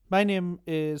My name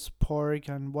is Porg,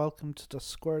 and welcome to the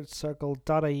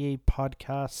SquaredCircle.ie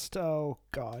podcast. Oh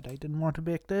God, I didn't want to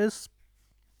make this.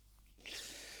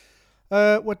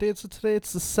 What day is it today?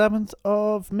 It's the 7th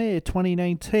of May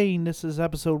 2019. This is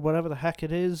episode whatever the heck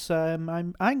it is.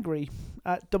 I'm angry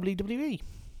at WWE.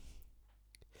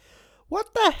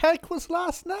 What the heck was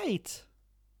last night?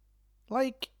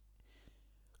 Like,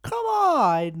 come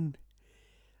on!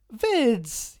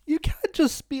 Vince, you can't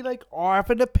just be like, oh, I have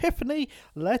an epiphany,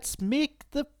 let's make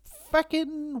the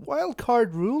fucking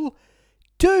wildcard rule.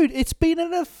 Dude, it's been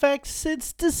in effect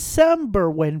since December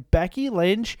when Becky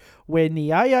Lynch, when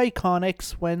the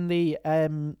Iconics, when the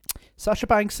Sasha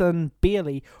Banks and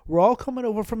Bayley were all coming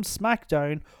over from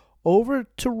SmackDown over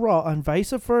to Raw and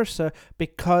vice versa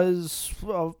because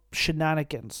of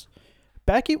shenanigans.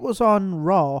 Becky was on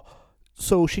Raw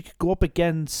so she could go up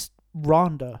against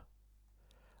Ronda.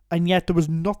 And yet there was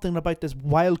nothing about this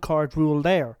wild card rule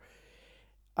there.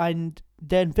 And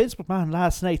then Vince McMahon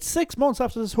last night, 6 months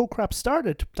after this whole crap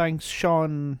started, thanks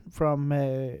Sean from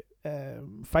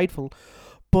Fightful.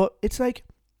 But it's like,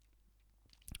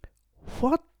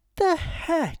 what the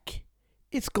heck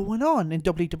is going on in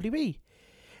WWE?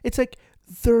 It's like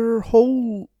their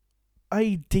whole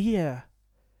idea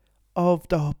of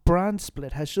the brand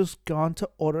split has just gone to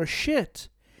utter shit.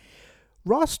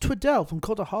 Ross Twiddell from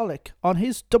Cultaholic, on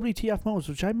his WTF moments,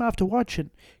 which I'm after watching,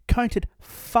 counted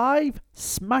 5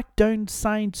 SmackDown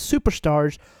signed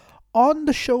superstars on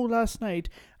the show last night,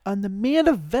 and the main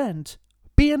event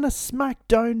being a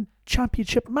SmackDown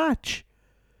championship match.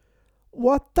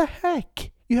 What the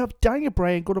heck? You have Daniel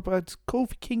Bryan going up against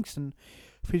Kofi Kingston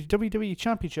for the WWE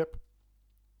Championship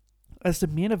as the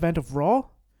main event of Raw?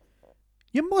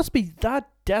 You must be that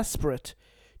desperate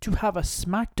to have a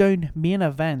SmackDown main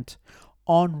event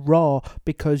on Raw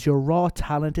because your Raw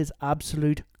talent is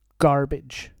absolute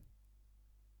garbage.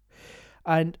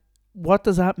 And what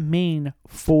does that mean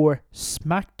for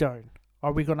SmackDown?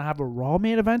 Are we going to have a Raw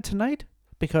main event tonight?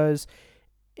 Because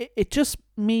it just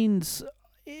means,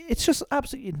 it's just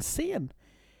absolutely insane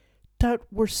that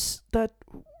we're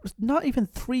not even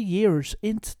 3 years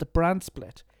into the brand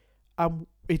split and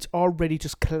it's already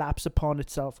just collapsed upon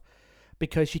itself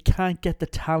because you can't get the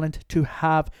talent to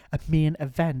have a main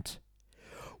event.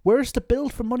 Where's the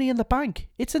build for Money in the Bank?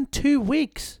 It's in 2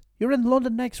 weeks. You're in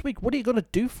London next week. What are you going to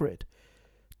do for it?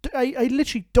 I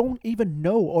literally don't even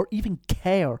know or even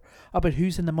care about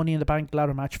who's in the Money in the Bank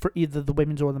ladder match for either the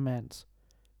women's or the men's.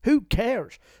 Who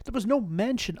cares? There was no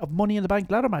mention of Money in the Bank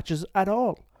ladder matches at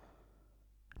all.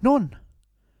 None.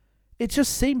 It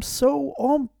just seems so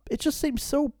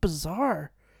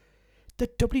bizarre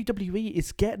that WWE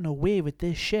is getting away with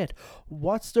this shit.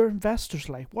 What's their investors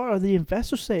like? What are the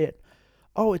investors saying?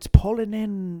 Oh, it's pulling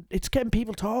in, it's getting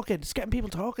people talking,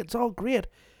 it's all great.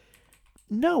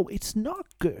 No, it's not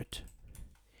good.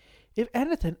 If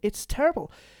anything, it's terrible.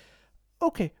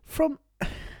 Okay,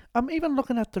 I'm even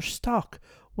looking at their stock.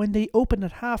 When they opened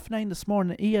at 9:30 this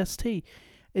morning at EST,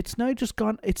 it's now just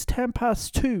gone, it's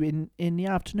 2:10 in the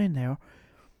afternoon now.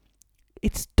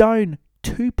 It's down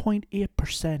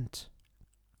 2.8%.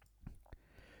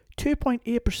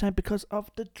 2.8% because of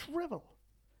the drivel.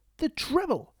 The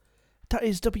drivel. That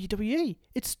is WWE.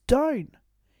 It's down.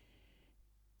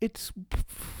 It's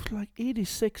like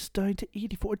 86 down to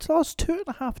 84. It's lost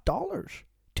 $2.50.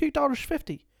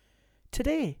 $2.50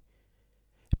 today.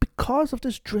 Because of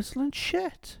this drizzling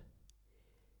shit.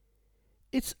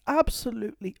 It's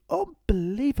absolutely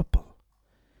unbelievable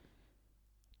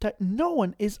that no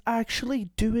one is actually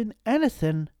doing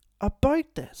anything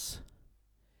about this.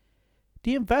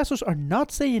 The investors are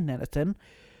not saying anything.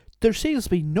 There seems to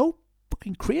be no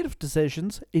fucking creative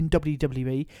decisions in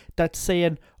WWE that's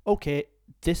saying, okay,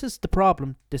 this is the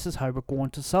problem, this is how we're going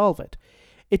to solve it.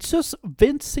 It's just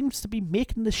Vince seems to be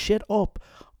making the shit up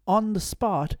on the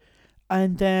spot,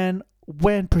 and then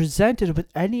when presented with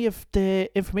any of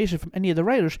the information from any of the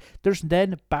writers, there's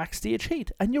then backstage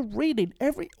heat, and you're reading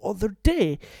every other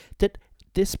day that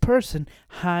this person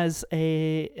has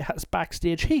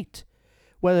backstage heat,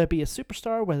 whether it be a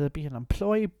superstar, whether it be an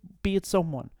employee, be it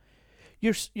someone.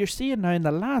 You're seeing now in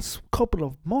the last couple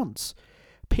of months,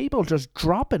 people just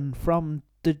dropping from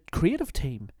the creative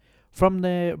team, from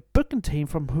the booking team,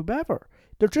 from whoever.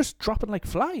 They're just dropping like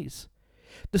flies.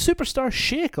 The superstar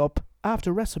shake-up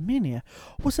after WrestleMania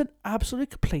was an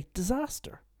absolute complete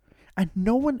disaster. And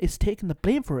no one is taking the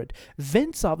blame for it.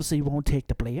 Vince obviously won't take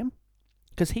the blame,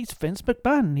 because he's Vince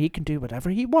McMahon and he can do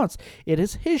whatever he wants. It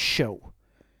is his show.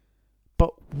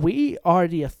 But we are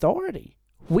the authority.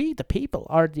 We, the people,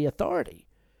 are the authority.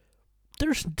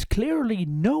 There's clearly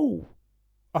no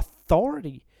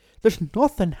authority. There's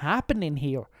nothing happening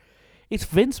here. It's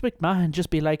Vince McMahon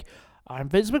just be like, I'm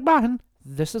Vince McMahon,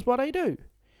 this is what I do.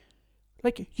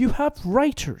 Like, you have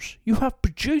writers, you have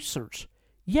producers,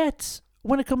 yet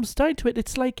when it comes down to it,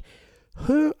 it's like,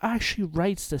 who actually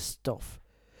writes this stuff?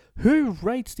 Who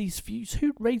writes these views?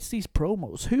 Who writes these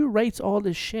promos? Who writes all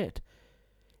this shit?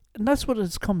 And that's what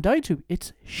it's come down to.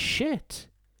 It's shit.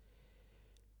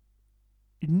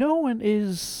 No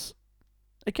one's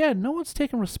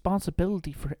taking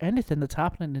responsibility for anything that's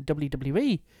happening in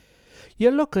WWE.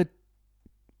 You look at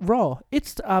Raw,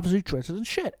 it's the absolute drizzle and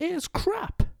shit. It is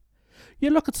crap. You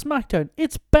look at SmackDown,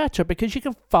 it's better because you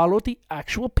can follow the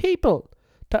actual people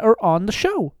that are on the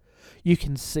show. You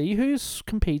can see who's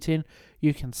competing.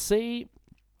 You can see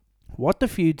what the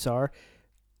feuds are,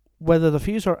 whether the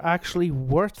feuds are actually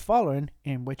worth following,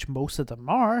 in which most of them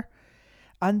are.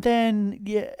 And then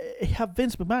you have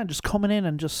Vince McMahon just coming in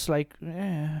and just like,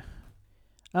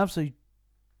 absolutely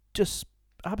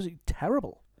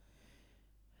terrible.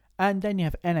 And then you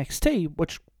have NXT,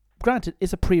 which granted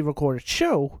is a pre-recorded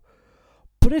show,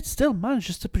 but it still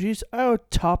manages to produce our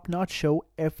top-notch show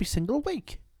every single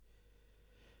week.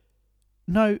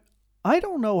 Now, I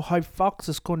don't know how Fox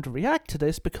is going to react to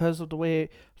this because of the way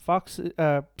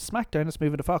SmackDown is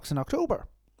moving to Fox in October.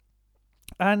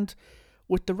 And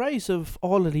with the rise of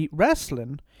All Elite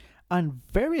Wrestling and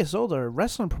various other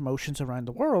wrestling promotions around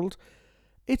the world,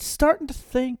 it's starting to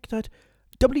think that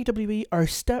WWE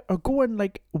are going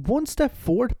like one step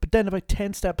forward, but then about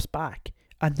 10 steps back,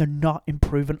 and they're not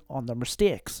improving on their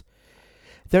mistakes.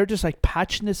 They're just like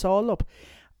patching this all up.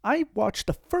 I watched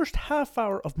the first half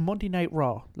hour of Monday Night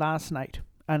Raw last night,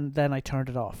 and then I turned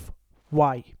it off.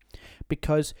 Why?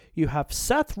 Because you have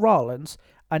Seth Rollins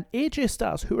and AJ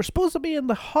Styles, who are supposed to be in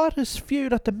the hottest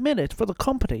feud at the minute for the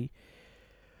company,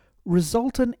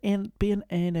 resulting in being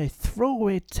in a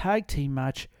throwaway tag team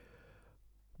match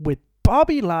with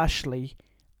Bobby Lashley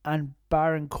and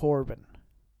Baron Corbin.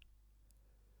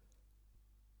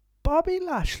 Bobby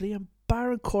Lashley and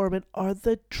Baron Corbin are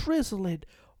the drizzling,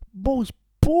 most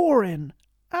boring,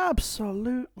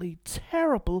 absolutely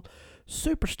terrible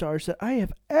superstars that I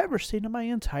have ever seen in my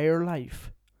entire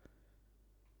life.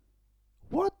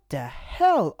 What the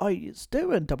hell are you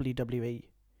doing, WWE?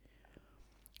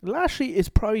 Lashley is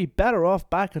probably better off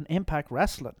back on Impact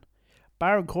Wrestling.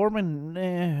 Baron Corbin,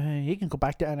 he can go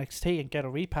back to NXT and get a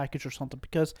repackage or something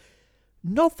because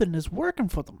nothing is working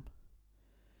for them.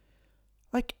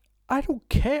 Like, I don't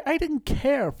care. I didn't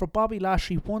care for Bobby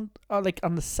Lashley on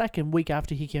the second week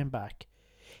after he came back.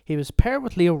 He was paired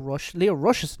with Leo Rush. Leo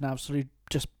Rush is an absolute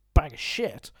just bag of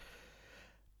shit.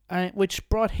 Which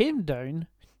brought him down,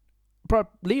 brought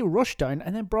Leo Rush down,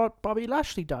 and then brought Bobby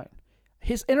Lashley down.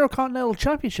 His Intercontinental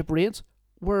Championship reigns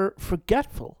were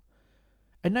forgetful.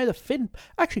 And now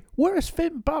actually, where is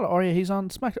Finn Balor? Oh yeah, he's on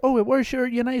SmackDown. Oh, where's your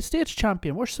United States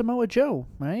champion? Where's Samoa Joe?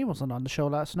 He wasn't on the show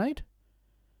last night.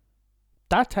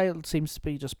 That title seems to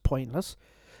be just pointless.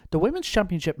 The Women's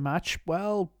Championship match,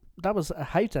 well, that was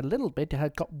hyped a little bit. They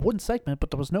had got one segment,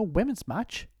 but there was no women's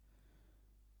match.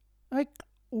 Like,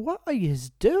 what are you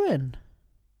doing?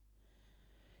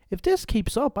 If this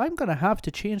keeps up, I'm going to have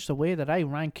to change the way that I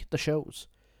rank the shows.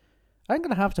 I'm going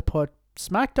to have to put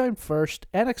SmackDown first,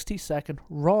 NXT second,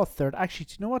 Raw third. Actually,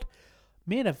 do you know what?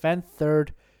 Main Event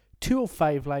third,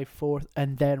 205 Live fourth,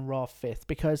 and then Raw fifth.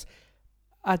 Because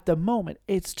at the moment,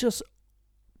 it's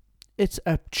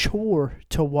a chore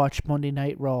to watch Monday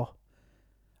Night Raw.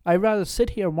 I'd rather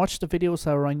sit here and watch the videos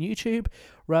that are on YouTube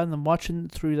rather than watching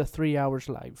through the 3 hours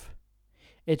live.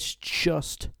 It's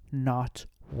just not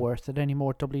worth it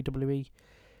anymore, WWE.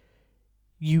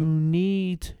 You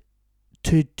need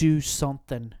to do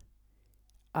something,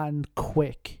 and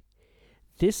quick.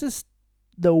 This is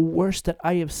the worst that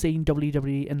I have seen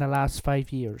WWE in the last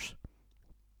 5 years.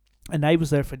 And I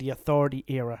was there for the Authority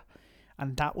era,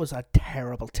 and that was a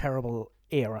terrible, terrible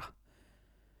era.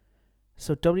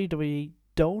 So WWE,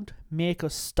 don't make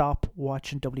us stop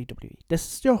watching WWE.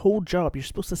 This is your whole job. You're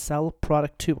supposed to sell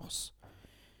product to us.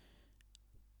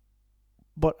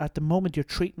 But at the moment, you're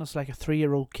treating us like a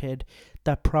 3-year-old kid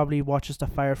that probably watches the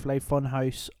Firefly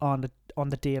Funhouse on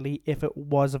the daily if it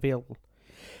was available.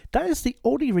 That is the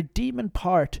only redeeming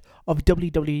part of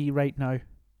WWE right now,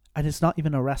 and it's not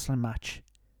even a wrestling match.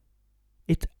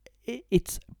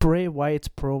 It's Bray Wyatt's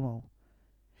promo.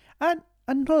 And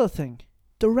another thing,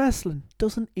 the wrestling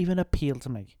doesn't even appeal to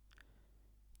me.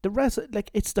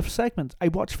 It's the segment. I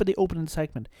watch for the opening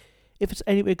segment. If it's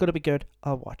anyway going to be good,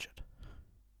 I'll watch it.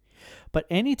 But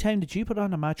any time that you put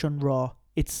on a match on Raw,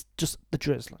 it's just the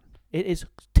drizzling. It is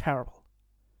terrible.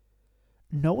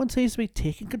 No one seems to be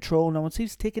taking control. No one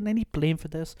seems to be taking any blame for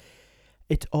this.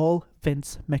 It's all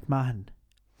Vince McMahon.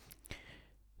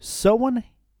 Someone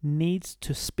needs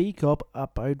to speak up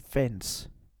about Vince,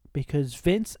 because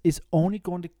Vince is only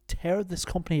going to tear this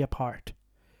company apart.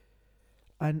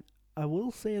 And I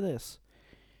will say this: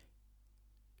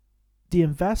 the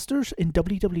investors in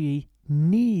WWE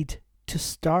need to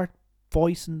start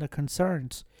voicing their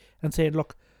concerns and saying,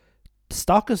 look, the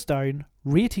stock is down,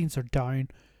 ratings are down,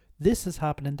 this is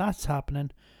happening, that's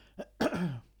happening,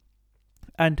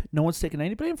 and no one's taking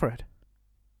any blame for it.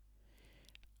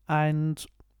 And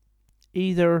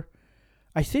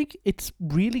I think it's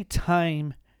really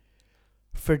time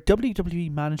for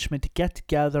WWE management to get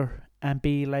together and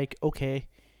be like, okay,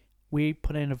 we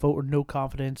put in a vote of no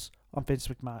confidence on Vince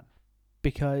McMahon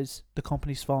because the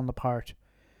company's falling apart.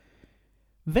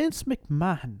 Vince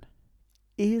McMahon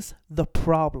is the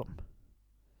problem.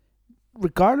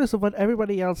 Regardless of what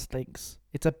everybody else thinks.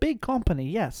 It's a big company,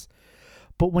 yes.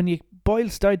 But when you boil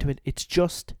down to it, it's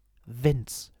just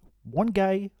Vince. One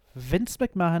guy, Vince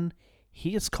McMahon,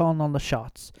 he is calling on the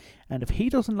shots. And if he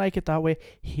doesn't like it that way,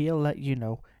 he'll let you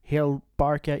know. He'll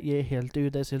bark at you, he'll do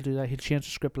this, he'll do that, he'll change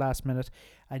the script last minute,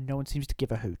 and no one seems to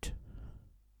give a hoot.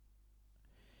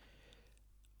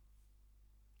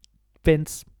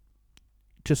 Vince,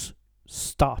 just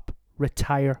stop,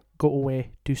 retire, go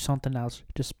away, do something else.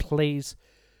 Just please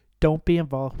don't be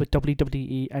involved with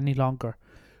WWE any longer.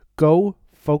 Go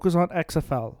focus on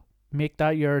XFL, make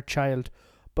that your child,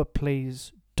 but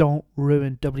please don't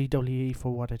ruin WWE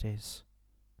for what it is.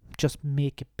 Just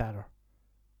make it better.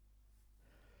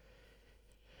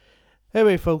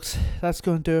 Anyway, folks, that's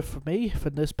going to do it for me for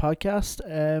this podcast.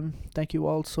 Thank you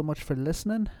all so much for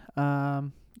listening.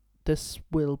 This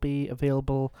will be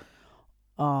available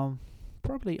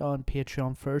probably on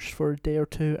Patreon first for a day or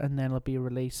two, and then it'll be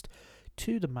released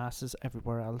to the masses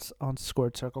everywhere else on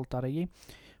squaredcircle.ie.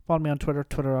 Follow me on Twitter,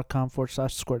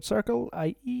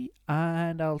 twitter.com/squaredcircle.ie,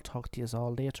 and I'll talk to you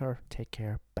all later. Take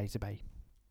care. Bye-bye.